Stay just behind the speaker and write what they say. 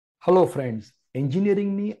Hello friends,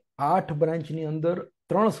 એન્જિનિયરિંગની 8 બ્રાન્ચની અંદર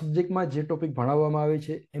 3 સબ્જેક્ટમાં જે ટોપિક ભણાવવામાં આવે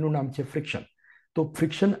છે એનું નામ છે ફ્રિક્શન. તો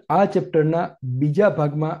ફ્રિક્શન આ ચેપ્ટરના બીજા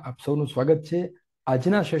ભાગમાં આપ સૌનું સ્વાગત છે.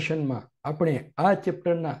 આજના સેશનમાં આપણે આ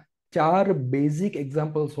ચેપ્ટરના 4 બેઝિક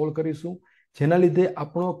એક્ઝામ્પલ સોલ્વ કરીશું, જેના લીધે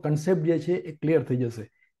આપણો કન્સેપ્ટ જે છે એ ક્લિયર થઈ જશે.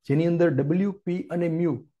 જેની અંદર ડબલ્યુ, પી અને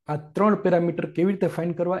મ્યુ આ 3 પેરામીટર કેવી રીતે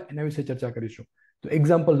ફાઇન્ડ કરવા એના વિશે ચર્ચા કરીશું. તો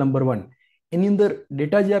એક્ઝામ્પલ નંબર 1, એની અંદર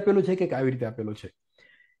ડેટા જે આપેલો છે કે આવી રીતે આપેલો છે: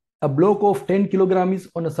 a block of 10 kilogram is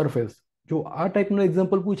on a surface. જો આ ટાઈપનો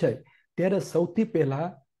એક્ઝામ્પલ પૂછાય ત્યારે સૌથી પહેલા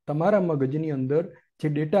તમારા મગજની અંદર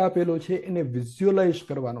જે ડેટા આપેલો છે એને વિઝ્યુઅલાઇઝ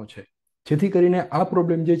કરવાનો છે, જેથી કરીને આ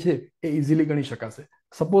પ્રોબ્લેમ જે છે એ ઇઝીલી ગણી શકાશે.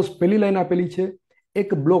 સપોઝ પહેલી લાઈન આપેલી છે,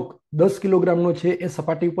 એક બ્લોક 10 કિલોગ્રામનો છે, એ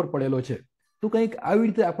સપાટી ઉપર પડેલો છે. તો કંઈક આવી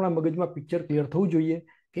રીતે આપણા મગજમાં પિક્ચર ક્લિયર થવું જોઈએ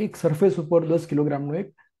કે એક સરફેસ ઉપર 10 કિલોગ્રામનો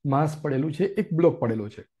એક માસ પડેલું છે, એક બ્લોક પડેલો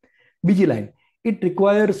છે. બીજી line: it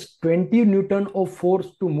requires 20 newton of force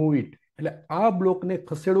to move it. એટલે આ બ્લોકને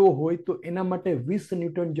ખસેડવો હોય તો એના માટે 20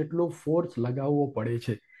 ન્યૂટન જેટલો ફોર્સ લગાવવો પડે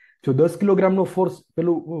છે. જો 10 કિલોગ્રામનો ફોર્સ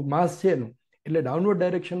પેલું માસ છે એનું, એટલે ડાઉનવર્ડ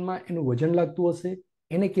ડાયરેક્શનમાં એનું વજન લાગતું હશે,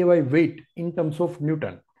 એને કહેવાય weight in terms of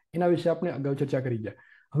newton. એના વિશે આપણે અગાઉ ચર્ચા કરી ગયા.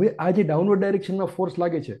 હવે આ જે ડાઉનવર્ડ ડાયરેક્શનમાં ફોર્સ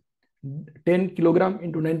લાગે છે 10 કિલોગ્રામ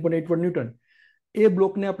ઇન્ટુ 9.81 ન્યૂટન, એ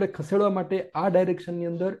બ્લોકને આપણે ખસેડવા માટે આ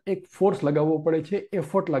ડાયરેક્શનની અંદર એક ફોર્સ લગાવવો પડે છે,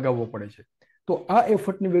 એફર્ટ લગાવવો પડે છે. તો આ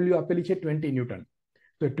એફર્ટની વેલ્યુ આપેલી છે 20 ન્યૂટન.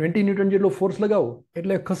 તો 20 ન્યૂટન જેટલો ફોર્સ લગાવો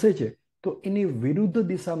એટલે ખસે છે, તો એની વિરુદ્ધ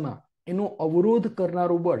દિશામાં એનો અવરોધ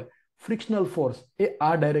કરનારું બળ ફ્રિક્શનલ ફોર્સ એ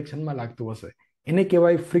આ ડાયરેક્શનમાં લાગતું હશે. એને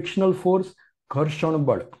કહેવાય ફ્રિક્શનલ ફોર્સ, ઘર્ષણ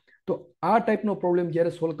બળ. તો આ ટાઈપનો પ્રોબ્લેમ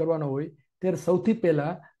જ્યારે સોલ્વ કરવાનો હોય ત્યારે સૌથી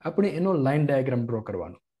પહેલા આપણે એનો લાઇન ડાયાગ્રામ ડ્રો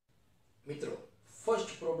કરવાનો. મિત્રો,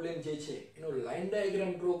 ફર્સ્ટ પ્રોબ્લેમ જે છે એનો લાઇન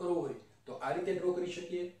ડાયાગ્રામ ડ્રો કરવો હોય તો આ રીતે ડ્રો કરી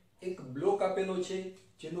શકીએ. એક બ્લોક આપેલો છે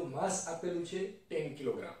જેનું માસ આપેલું છે 10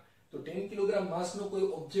 કિલોગ્રામ. તો 10 કિલોગ્રામ માસનો કોઈ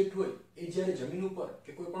ઓબ્જેક્ટ હોય એ જ્યારે જમીન ઉપર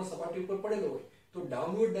કે કોઈ પણ સપાટી ઉપર પડેલો હોય તો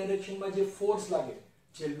ડાઉનવર્ડ ડાયરેક્શનમાં જે ફોર્સ લાગે,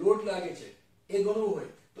 જે લોડ લાગે છે એ ગણવું હોય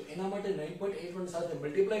તો એના માટે 9.81 સાથે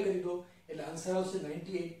મલ્ટીપ્લાય કરી દો એટલે આન્સર આવશે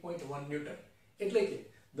 98.1 ન્યૂટન. એટલે કે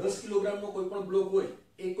 10 કિલોગ્રામનો કોઈ પણ બ્લોક હોય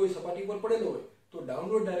એ કોઈ સપાટી પર પડેલો હોય તો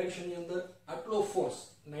ડાઉનવર્ડ ડાયરેક્શનની અંદર આટલો ફોર્સ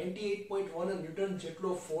 98.1 ન્યૂટન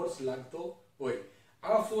જેટલો ફોર્સ લાગતો હોય.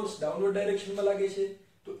 આ ફોર્સ ડાઉનવર્ડ ડાયરેક્શનમાં લાગે છે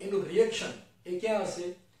તો એનું રિએક્શન એ ક્યાં હશે?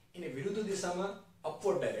 એની વિરુદ્ધ દિશામાં,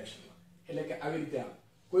 અપવર્ડ ડાયરેક્શનમાં. એટલે કે આવી રીતે આમ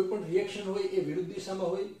કોઈ પણ રિએક્શન હોય એ વિરુદ્ધ દિશામાં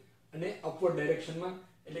હોય અને અપવર્ડ ડાયરેક્શનમાં,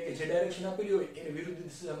 એટલે કે જે ડાયરેક્શન આપેલી હોય એની વિરુદ્ધ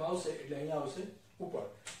દિશામાં આવશે એટલે અહીંયા આવશે ઉપર.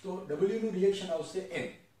 તો W નું રિએક્શન આવશે N,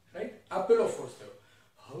 રાઈટ? આ પેલો ફોર્સ થયો.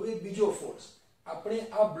 હવે બીજો ફોર્સ, આપણે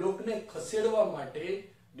આ બ્લોકને ખસેડવા માટે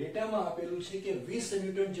ડેટામાં આપેલું છે કે 20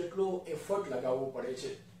 ન્યૂટન જેટલો એફર્ટ લગાવવો પડે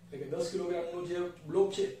છે. એટલે કે 10 કિલોગ્રામનો જે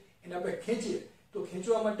બ્લોક છે એને આપણે ખેંચીએ તો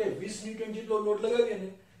ખેંચવા માટે 20 ન્યૂટન જેટલો લોડ લગાવીએ ને,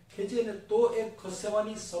 ખેંચીએ ને તો એ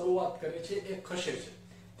ખસવાની શરૂઆત કરે છે, એ ખસે છે.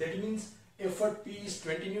 That means effort P is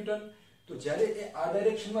 20 newton. તો જ્યારે એ આ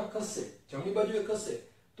ડાયરેક્શનમાં ખસશે, જમણી બાજુએ ખસશે,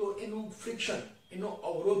 તો એનું ફ્રિક્શન, એનો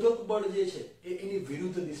અવરોધક બળ જે છે એ એની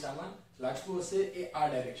વિરુદ્ધ દિશામાં લાગતું હશે, એ આ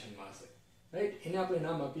ડાયરેક્શનમાં હશે, રાઈટ? એને આપણે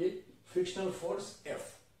નામ આપીએ frictional force F,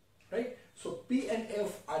 right? So P and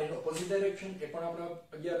F are in opposite direction. એ પણ આપણે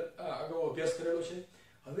અગાઉ અભ્યાસ કરેલો છે.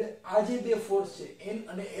 હવે આ જે બે ફોર્સ છે N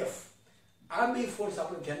અને F, આ બે ફોર્સ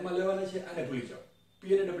આપણે ધ્યાનમાં લેવાના છે. આને ભૂલી જાઓ,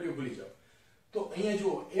 P અને W ભૂલી જાઓ. તો અહીંયા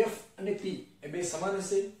જુઓ, F અને P એ બે સમાન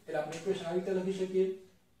હશે એટલે આપણે ઇક્વેશન આવી રીતે લખી શકીએ.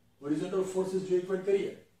 હોરિઝોન્ટલ ફોર્સિસ જો ઇક્વેટ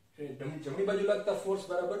કરીએ, જમણી બાજુ લાગતા ફોર્સ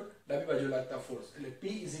બરાબર ડાબી બાજુ લાગતા ફોર્સ, એટલે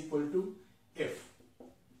P is equal to F.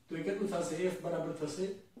 તો એ કેટલું થશે? F બરાબર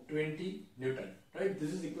થશે 20 newton, right?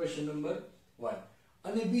 This is equation number 1.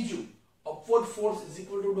 અને બીજું, upward force is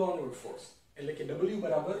equal to downward force, એટલે કે W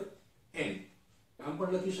બરાબર N. આમ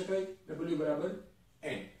પણ લખી શકાય, W બરાબર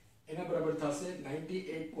N. એના બરાબર થશે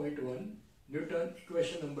 98.1 ન્યૂટન,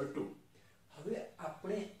 ઇક્વેશન નંબર 2. હવે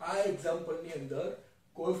આપણે આ એક્ઝામ્પલની અંદર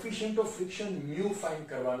કોએફિશિયન્ટ ઓફ ફ્રિક્શન μ ફાઇન્ડ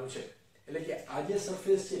કરવાનું છે. એટલે કે આ જે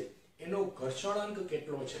સરફેસ છે એનો ઘર્ષણાંક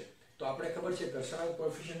કેટલો છે. તો આપણે ખબર છે ઘર્ષણાંક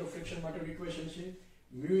કોએફિશિયન્ટ ઓફ ફ્રિક્શન માટેનું ઇક્વેશન છે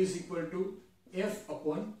μ is equal to F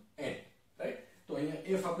upon N, right? તો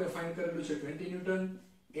અહીંયા F આપણે ફાઇન્ડ કરેલું છે 20 ન્યૂટન,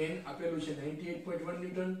 N આપેલું છે 98.1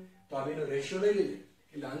 ન્યૂટન. તો આ બેનો રેશિયો લઈ લઈએ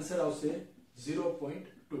એટલે આન્સર આવશે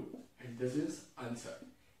 0.2 and this is answer.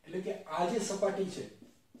 એટલે કે આ જે સપાટી છે,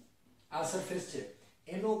 આ સરફેસ છે,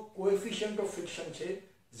 એનો કોએફિશિયન્ટ ઓફ ફ્રિક્શન છે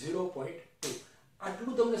 0.2.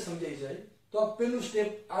 આટલું તમને સમજાઈ જાય તો આ પહેલું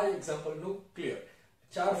સ્ટેપ આ એક્ઝામ્પલનું clear.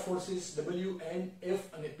 4 forces W, N, F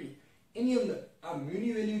અને P, એની અંદર આ μ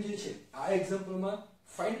ની વેલ્યુ જે છે આ એક્ઝામ્પલમાં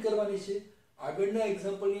ફાઇન્ડ કરવાની છે. આગળના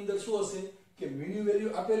એક્ઝામ્પલની અંદર શું હશે કે μ ની વેલ્યુ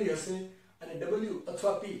આપેલી હશે અને W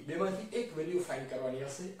અથવા P બેમાંથી એક વેલ્યુ ફાઇન્ડ કરવાની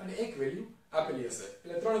હશે અને એક વેલ્યુ આપેલી હશે.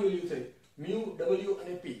 એટલે 3 વેલ્યુ થઈ, μ, W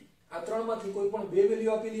અને P. આ ત્રણમાંથી કોઈ પણ બે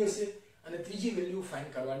વેલ્યુ આપેલી હશે અને ત્રીજી વેલ્યુ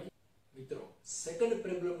ફાઇન્ડ કરવાની. મિત્રો સેકન્ડ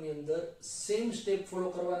પ્રોબ્લેમની અંદર સેમ સ્ટેપ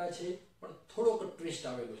ફોલો કરવાના છે પણ થોડોક ટ્વિસ્ટ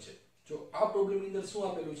આવેલો છે. જો આ પ્રોબ્લેમની અંદર શું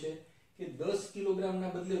આપેલું છે કે 10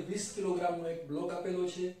 કિલોગ્રામના બદલે 20 કિલોગ્રામનો એક બ્લોક આપેલો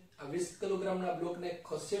છે. આ 20 કિલોગ્રામના બ્લોકને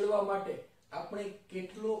ખસેડવા માટે આપણે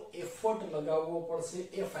કેટલો એફર્ટ લગાવવો પડશે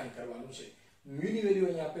એ ફાઇન્ડ કરવાનું છે. મ્યુની વેલ્યુ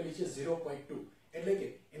અહીં આપેલી છે 0.2, એટલે કે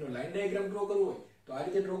એનો લાઈન ડાયાગ્રામ ડ્રો કરવો હોય તો આ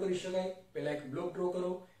રીતે ડ્રો કરી શકાય. પહેલા એક બ્લોક ડ્રો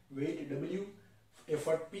કરો, વેઇટ W,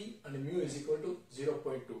 એફર્ટ P અને mu is equal to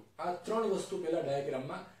 0.2. આ ત્રણ વસ્તુ પહેલા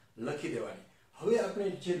ડાયાગ્રામમાં લખી દેવાની. હવે આપણે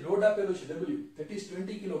જે લોડ આપેલો છે W, that is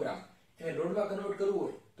 20 કિલોગ્રામ, એને લોડમાં કન્વર્ટ કરવું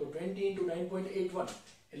હોય તો 20 into 9.81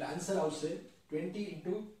 એટલે આન્સર આવશે 20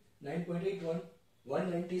 into 9.81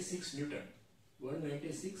 196 newton.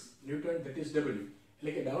 196 newton, that is W,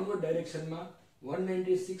 એટલે કે ડાઉનવર્ડ ડાયરેક્શનમાં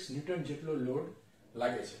 196 ન્યૂટન જેટલો લોડ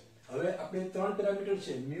લાગે છે. હવે આપણે ત્રણ પેરામીટર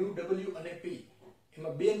છે mu, W અને P,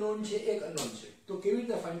 એમાં બે નોન છે, એક અનનોન છે. તો કેવી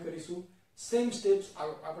રીતે ફાઇન્ડ કરીશું? સેમ સ્ટેપ્સ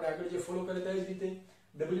આપણે આગળ જે ફોલો કર્યા તે જ રીતે.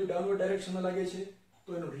 W ડાઉનવર્ડ ડાયરેક્શનમાં લાગે છે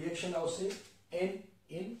તો એનું રિએક્શન આવશે n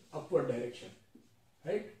in upward direction,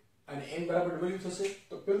 right? અને n બરાબર W થશે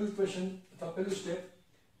તો પહેલું ઇક્વેશન અથવા પહેલું step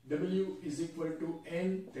W is equal to n,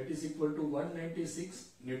 that is equal to 196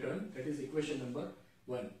 newton, that is equation number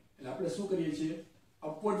 1. એટલે આપણે શું કરીએ છીએ?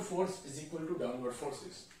 upward force is equal to downward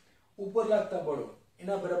forces. ઉપર લાગતા બળો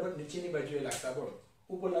એના બરાબર નીચેની બાજુએ લાગતા બળો.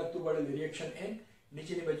 ઉપર લાગતું બળ એટલે રિએક્શન n,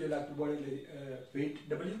 નીચેની બાજુએ લાગતું બળ એટલે વેઇટ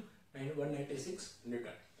W, 196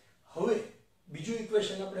 ન્યૂટન. હવે બીજું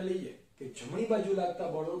ઇક્વેશન આપણે લઈએ કે જમણી બાજુ લાગતા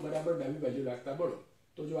બળો બરાબર ડાબી બાજુ લાગતા બળો.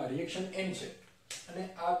 તો જો આ રિએક્શન n છે અને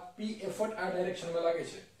આ P એફર્ટ આ ડાયરેક્શનમાં લાગે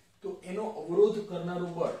છે તો એનો અવરોધ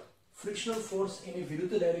કરનારું બળ ફ્રિક્શનલ ફોર્સ એની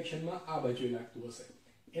વિરુદ્ધ ડાયરેક્શનમાં આ બાજુએ લાગતું હશે.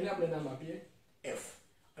 એને આપણે નામ આપીએ F.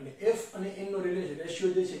 અને F અને n નો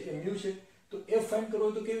રેશિયો જે છે એ mu છે. તો F ફાઇન્ડ કરવો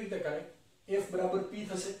હોય તો કેવી રીતે કરાય? F બરાબર P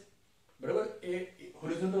થશે, બરાબર? એ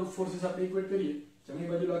હોરિઝોન્ટલ ફોર્સીસ આપણે ઇક્વેટ કરીએ, જમણી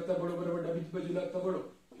બાજુ લાગતા બળો બરાબર ડાબી બાજુ લાગતા બળો,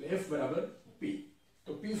 એટલે F બરાબર P.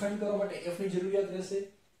 તો P ફાઇન્ડ કરવા માટે F ની જરૂરિયાત રહેશે.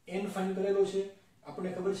 n ફાઇન્ડ કરેલો છે,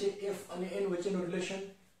 આપણને ખબર છે F અને n વચ્ચેનો રિલેશન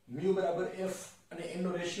mu બરાબર F અને n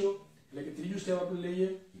નો રેશિયો, એટલે કે ત્રીજું સ્ટેપ આપણે લઈએ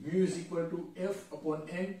mu is equal to F upon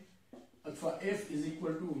n અથવા F is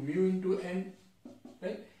equal to mu into n,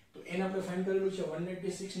 right? તો n આપણે ફાઇન્ડ કરેલું છે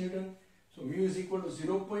 196 newton. so mu is equal to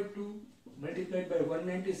 0.2 multiplied by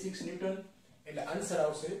 196 newton, એટલે આન્સર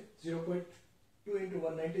આવશે 0.2 into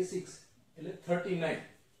 196 એટલે 39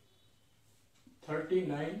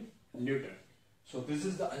 newton. so this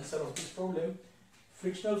is the answer of this problem.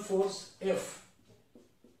 frictional force F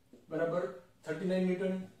બરાબર 39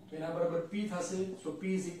 newton, તો એના બરાબર P થશે. so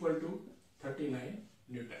P is equal to 39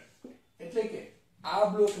 newton. એટલે કે આ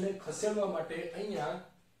બ્લોકને ખસેડવા માટે અહીંયા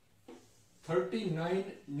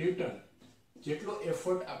 39 ન્યૂટન જેટલો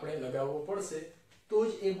એફર્ટ આપણે લગાવવો પડશે તો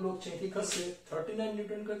જ એ બ્લોક છે કે ખસશે. 39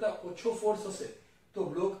 ન્યૂટન કરતા ઓછો ફોર્સ હશે તો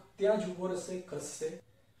બ્લોક ત્યાં જ ઊભો રહેશે, ખસશે.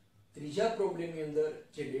 ત્રીજા પ્રોબ્લેમની અંદર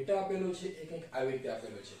જે ડેટા આપેલો છે એ કંઈક આવી રીતે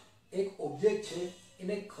આપેલો છે. એક ઓબ્જેક્ટ છે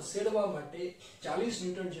એને ખસેડવા માટે 40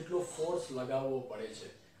 ન્યૂટન જેટલો ફોર્સ લગાવવો પડે છે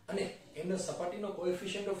અને એનો સપાટીનો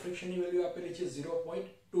કોએફિશિયન્ટ ઓફ ફ્રિક્શનની વેલ્યુ આપેલી છે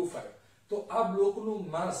 0.25. તો આ બ્લોકનું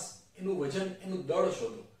માસ, એનું વજન, એનું દળ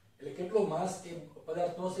શોધો. એટલે કેટલો માસ એ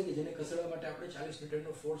પદાર્થનો હશે કે જેને ખસેડવા માટે આપણે 40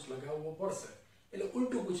 ન્યૂટનનો ફોર્સ લગાવવો પડશે. એટલે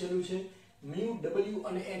ઉલટું પૂછેલું છે. mu, W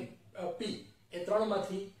અને n, P એ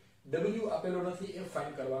ત્રણમાંથી W આપેલો નથી, એ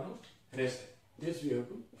ફાઇન્ડ કરવાનો રહેશે. this we have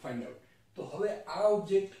to find out. તો હવે આ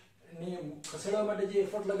ઓબ્જેક્ટ ને ખસેડવા માટે જે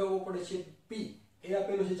એફર્ટ લગાવવો પડે છે P એ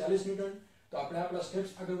આપેલો છે 40 ન્યૂટન. તો આપણે આપણા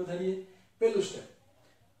સ્ટેપ્સ આગળ વધારીએ. પહેલું સ્ટેપ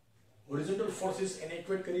હોરિઝોન્ટલ ફોર્સિસ એને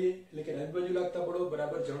ઇક્વેટ કરીએ, એટલે કે ડાબી બાજુ લાગતા બળો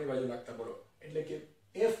બરાબર જમણી બાજુ લાગતા બળો, એટલે કે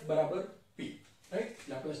F બરાબર P, રાઈટ?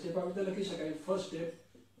 એટલે આપણે સ્ટેપ આ રીતે લખી શકાય. First step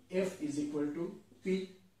F is equal to P,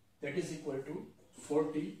 that is equal to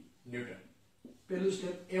 40 newton. પહેલું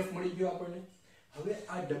સ્ટેપ F મળી ગયો આપણને. હવે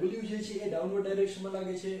આ W જે છે એ ડાઉનવર્ડ ડાયરેક્શનમાં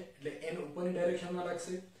લાગે છે એટલે n ઉપરની ડાયરેક્શનમાં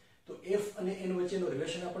લાગશે. તો F અને n વચ્ચેનો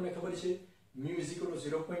રિલેશન આપણને ખબર છે mu is equal to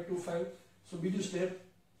 0.25. સો બીજું step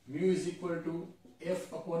mu is equal to F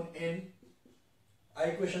upon n. આ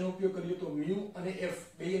ઇક્વેશનનો ઉપયોગ કરીએ તો mu અને F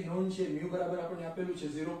બે નોન છે. mu બરાબર આપણને આપેલું છે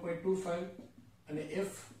 0.25 અને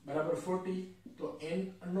F બરાબર 40. તો n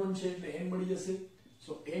અનનોન છે એટલે n મળી જશે.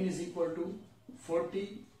 સો n is equal to 40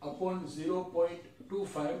 upon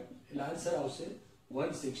 0.25 એટલે આન્સર આવશે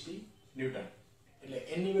 160 ન્યૂટન. એટલે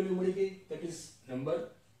n ની વેલ્યુ મળી ગઈ, that is number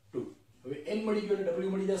 2. હવે n મળી ગયો એટલે w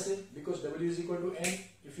મળી જશે because w is equal to n.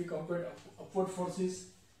 if you compare upward forces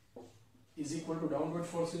is equal to downward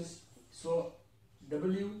forces, so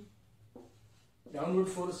w downward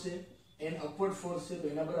force છે, n upward force છે, તો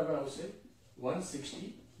એના બરાબર આવશે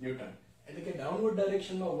 160 ન્યૂટન. એટલે કે ડાઉનવર્ડ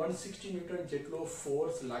ડાયરેક્શનમાં 160 ન્યૂટન જેટલો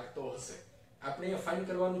ફોર્સ લાગતો હશે. આપણે અહીંયા ફાઇન્ડ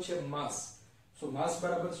કરવાનું છે માસ. સો માસ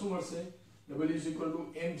બરાબર શું મળશે? W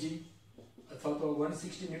mg અથવા તો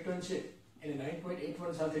 160 ન્યૂટન છે એને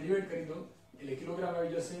 9.81 સાથે ડિવાઈડ કરી દો એટલે કિલોગ્રામ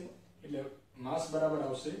આવી જશે. એટલે માસ બરાબર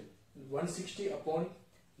આવશે 160 upon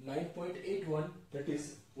 9.81 that is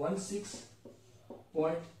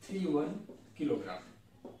 16.31 kilogram.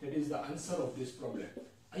 That is the answer of this problem.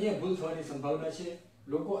 અહીંયા ભૂલ થવાની સંભાવના છે.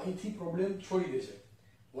 લોકો અહીંથી પ્રોબ્લેમ છોડી દે છે.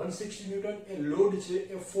 160 ન્યૂટન એ લોડ છે,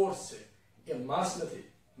 એ ફોર્સ છે, એ માસ નથી.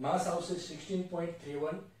 માસ આવશે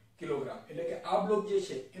 16.31 કિલોગ્રામ. એટલે કે આ બ્લોક જે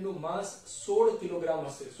છે એનું માસ 16 કિલોગ્રામ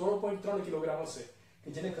હશે, 16.3 કિલોગ્રામ હશે, કે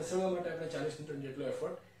જેને ખસેડવા માટે આપણે 40 ન્યૂટન જેટલો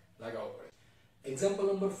એફર્ટ લગાવવો પડે. એક્ઝામ્પલ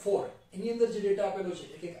નંબર 4 એની અંદર જે ડેટા આપેલો છે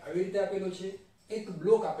એક આવી રીતે આપેલો છે. એક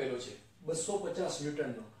બ્લોક આપેલો છે 250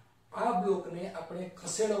 ન્યૂટનનો. આ બ્લોકને આપણે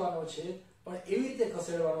ખસેડવાનો છે, પણ એવી રીતે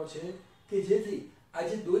ખસેડવાનો છે કે જેથી આ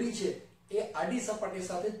જે દોરી છે એ આડી સપાટી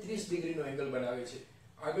સાથે 30 ડિગ્રીનો એંગલ બનાવે છે.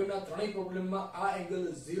 આગળના ત્રણેય પ્રોબ્લેમમાં આ એંગલ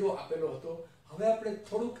 0 આપેલો હતો. હવે આપણે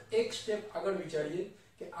થોડુંક એક સ્ટેપ આગળ વિચારીએ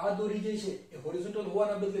કે આ દોરી જે છે એ હોરિઝોન્ટલ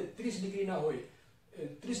હોવાના બદલે 30 ડિગ્રીના હોય,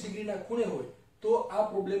 30 ડિગ્રીના ખૂણે હોય, તો આ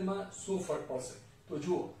પ્રોબ્લેમમાં શું ફરક પડશે? તો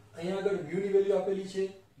જુઓ, અહીંયા આગળ μ ની વેલ્યુ આપેલી છે,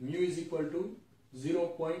 μ =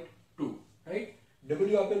 0.2, રાઈટ?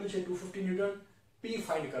 W આપેલું છે 250 ન્યૂટન, P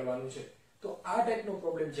ફાઇન્ડ કરવાનું છે. તો આ ટાઈપનો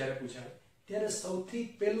પ્રોબ્લેમ જ્યારે પૂછાય ત્યારે સૌથી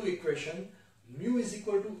પહેલું ઇક્વેશન μ =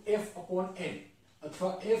 F/n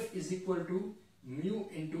અથવા F μ *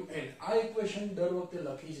 n. આ ઇક્વેશન દર વખતે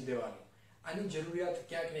લખી જ દેવાનું. આની જરૂરિયાત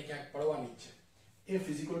ક્યાંક ને ક્યાંક પડવાની જ છે. F =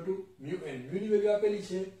 μ n. μ ની વેલ્યુ આપેલી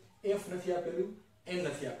છે, F નથી આપેલું, n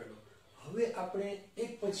નથી આપેલું. હવે આપણે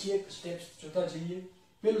એક પછી એક સ્ટેપ્સ જોતા જઈએ.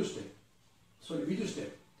 પહેલું સ્ટેપ, બીજું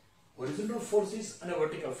સ્ટેપ, હોરિઝોન્ટલ ફોર્સિસ અને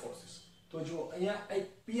વર્ટિકલ ફોર્સિસ. તો જો અહીંયા એક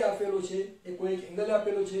P આપેલો છે, એ કોઈ એક એંગલ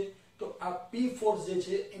આપેલો છે, તો આ P ફોર્સ જે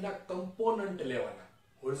છે એના કમ્પોનન્ટ લેવાના,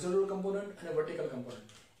 હોરિઝોન્ટલ કમ્પોનન્ટ અને વર્ટિકલ કમ્પોનન્ટ.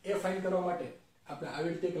 એ ફાઇન્ડ કરવા માટે આપણે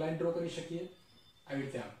આવી રીતે એક લાઈન ડ્રો કરી શકીએ. આવી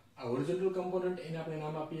રીતે આ હોરિઝોન્ટલ કમ્પોનન્ટ એને આપણે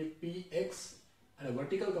નામ આપીએ Px અને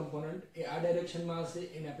વર્ટિકલ કમ્પોનન્ટ એ આ ડાયરેક્શનમાં હશે,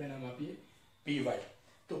 એને આપણે નામ આપીએ Py.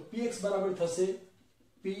 તો Px બરાબર થશે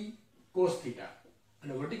P cos θ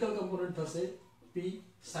અને વર્ટિકલ કમ્પોનન્ટ થશે P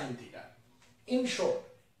sin θ. ઇન શોર્ટ,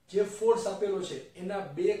 જે ફોર્સ આપેલો છે એના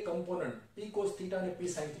બે કમ્પોનન્ટ P cos θ અને P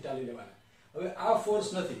sin θ લઈ લેવાના. હવે આ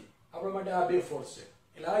ફોર્સ નથી, આપણા માટે આ બે ફોર્સ છે,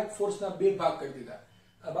 એટલે આ એક ફોર્સના બે ભાગ કરી દીધા.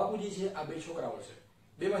 આ બાપુજી છે, આ બે છોકરાઓ છે,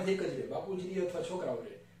 બેમાંથી એક જ રહે, બાપુજી અથવા છોકરાઓ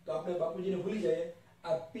રહે. તો આપણે બાપુજીને ભૂલી જઈએ.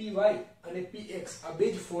 આ Py અને Px આ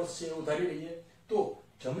બે જ ફોર્સ છે એવું ધારી લઈએ. તો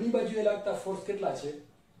જમણી બાજુએ લાગતા ફોર્સ કેટલા છે?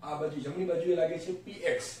 આ બાજુ જમણી બાજુએ લાગે છે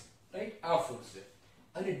Px, રાઈટ? આ ફોર્સ છે.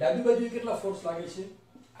 અને ડાબી બાજુએ કેટલા ફોર્સ લાગે છે?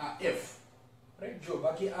 આ F, રાઈટ? જો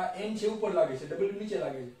બાકી આ n છે ઉપર લાગે છે, W નીચે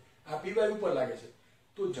લાગે છે, આ Py ઉપર લાગે છે.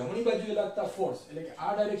 તો જમણી બાજુએ લાગતા ફોર્સ એટલે કે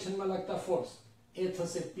આ ડાયરેક્શનમાં લાગતા ફોર્સ એ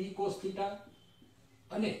થશે P cos θ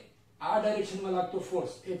અને આ ડાયરેક્શનમાં લાગતો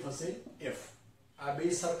ફોર્સ એ થશે F. આ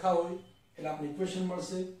બે સરખા હોય એટલે આપણે ઇક્વેશન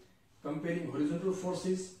મળશે કમ્પેરિંગ હોરિઝોન્ટલ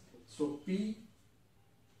ફોર્સિસ. સો P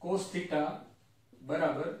cos θ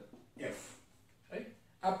બરાબર F, રાઈટ?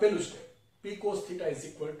 આ પહેલું step. P cos θ =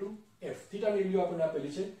 F. Theta ની વેલ્યુ આપણને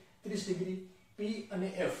આપેલી છે 30 ડિગ્રી. P અને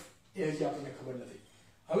F એ હજી આપણને ખબર નથી.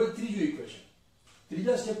 હવે ત્રીજું ઇક્વેશન.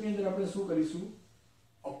 ત્રીજા સ્ટેપની અંદર આપણે શું કરીશું?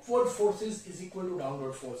 Upward forces =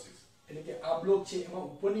 downward forces. એટલે કે આ બ્લોક છે એમાં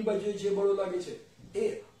ઉપરની બાજુએ જે બળો લાગે છે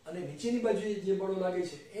એ અને નીચેની બાજુએ જે બળો લાગે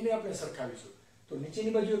છે એને આપણે સરખાવીશું. તો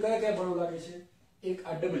નીચેની બાજુએ કયા કયા બળો લાગે છે? એક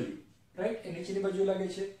આ W, રાઈટ? એ નીચેની બાજુએ લાગે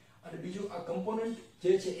છે. અને બીજું આ કમ્પોનન્ટ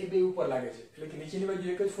જે છે એ બે ઉપર લાગે છે, એટલે કે નીચેની બાજુ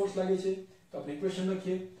એક જ ફોર્સ લાગે છે. તો આપણે ઇક્વેશન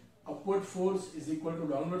લખીએ upward force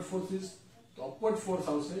 = downward forces. તો upward force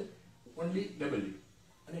આવશે only W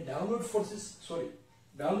અને downward force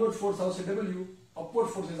આવશે W. upward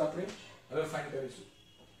forces આપણે હવે ફાઇન્ડ કરીશું.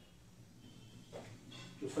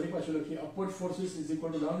 તો ફરી પાછું લખીએ upward forces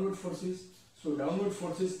 = downward forces. so downward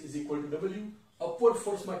forces = W. upward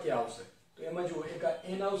force માં क्या આવશે? તો એમાં જો એક આ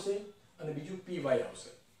n આવશે અને બીજું Py આવશે,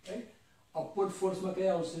 રાઈટ? upward force માં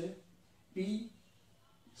क्या આવશે? P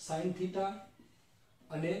sin θ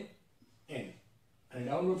અને n. અને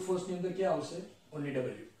ડાઉનવર્ડ ફોર્સ ની અંદર क्या આવશે? only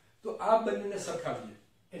W. તો આ બંનેને સરખાવીએ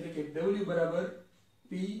એટલે કે W બરાબર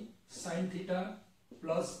P sin θ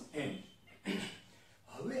n.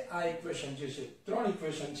 હવે આ ઇક્વેશન જે છે, ત્રણ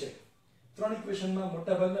ઇક્વેશન છે. ત્રણ ઇક્વેશનમાં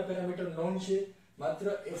મોટા ભાગના પેરામીટર નોન છે, માત્ર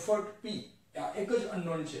એફર્ટ P આ એક જ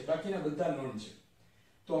અનનોન છે, બાકીના બધા નોન છે.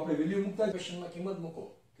 તો આપણે વેલ્યુ મૂકતા ઇક્વેશનમાં કિંમત મૂકો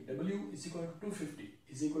કે W = 250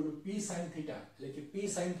 = P sin θ એટલે કે P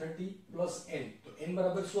sin 30 n. તો n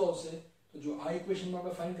બરાબર શું આવશે? તો જો આ ઇક્વેશનમાં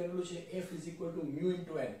આપણે ફાઇન્ડ કરેલું છે F = μ *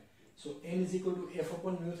 n. સો n =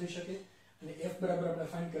 F/μ થઈ શકે અને F બરાબર આપણે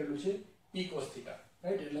ફાઇન્ડ કરેલું છે P cos θ.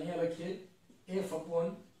 રાઈટ. એટલે અહીંયા લખીએ f upon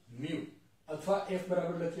mu અથવા f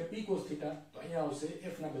બરાબર લખીએ p cos theta, તો અહીંયા આવશે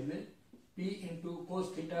f ના બદલે p into cos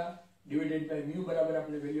theta divided by mu બરાબર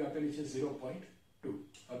આપણે વેલ્યુ આપેલી છે 0.2.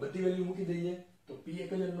 આ બધી વેલ્યુ મૂકી દઈએ તો p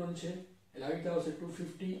એક જ અનનોન છે એટલે આવી રીતે આવશે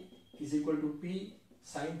 250 is equal to p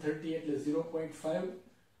sin 30 એટલે 0.5,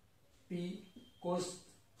 p cos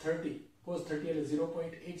 30 એટલે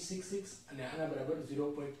 0.866 અને આના બરાબર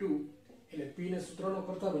 0.2. એટલે p ને સૂત્રનો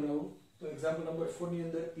કરતા બનાવો તો એક્ઝામ્પલ નંબર 4 ની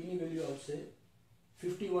અંદર p ની વેલ્યુ આવશે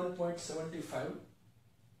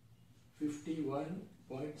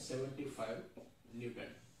 51.75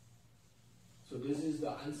 newton. So this is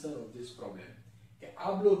the answer of this problem. કે આ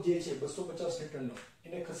બ્લોક જે છે 250 ન્યૂટનનો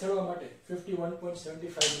એને ખસેડવા માટે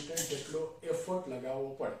 51.75 ન્યૂટન જેટલો એફર્ટ લગાવવો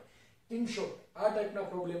પડે. ઇન શોર્ટ આ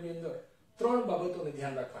ટાઈપના પ્રોબ્લેમની અંદર ત્રણ બાબતોને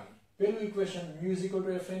ધ્યાન રાખવાની. પહેલું ઇક્વેશન mu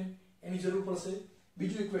Fn એની જરૂર પડશે.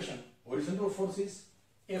 બીજું ઇક્વેશન હોરિઝોન્ટલ ફોર્સિસ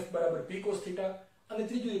F બરાબર p cos θ અને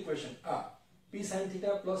ત્રીજું ઇક્વેશન આ p sin θ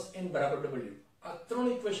n બરાબર w. આ ત્રણ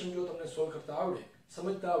ઇક્વેશન જો તમને સોલ્વ કરતા આવડે,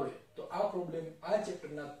 સમજતા આવડે તો આ પ્રોબ્લેમ આ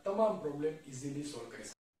ચેપ્ટરના તમામ પ્રોબ્લેમ ઇઝીલી સોલ્વ કરી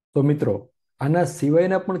શકાય. તો મિત્રો આના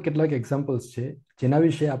સિવાયના પણ કેટલાક એક્ઝામ્પલ્સ છે જેના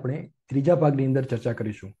વિશે આપણે ત્રીજા ભાગની અંદર ચર્ચા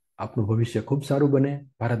કરીશું. આપનું ભવિષ્ય ખૂબ સારું બને,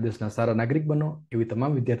 ભારત દેશના સારા નાગરિક બનો એવી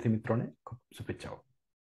તમામ વિદ્યાર્થી મિત્રોને ખૂબ શુભેચ્છાઓ.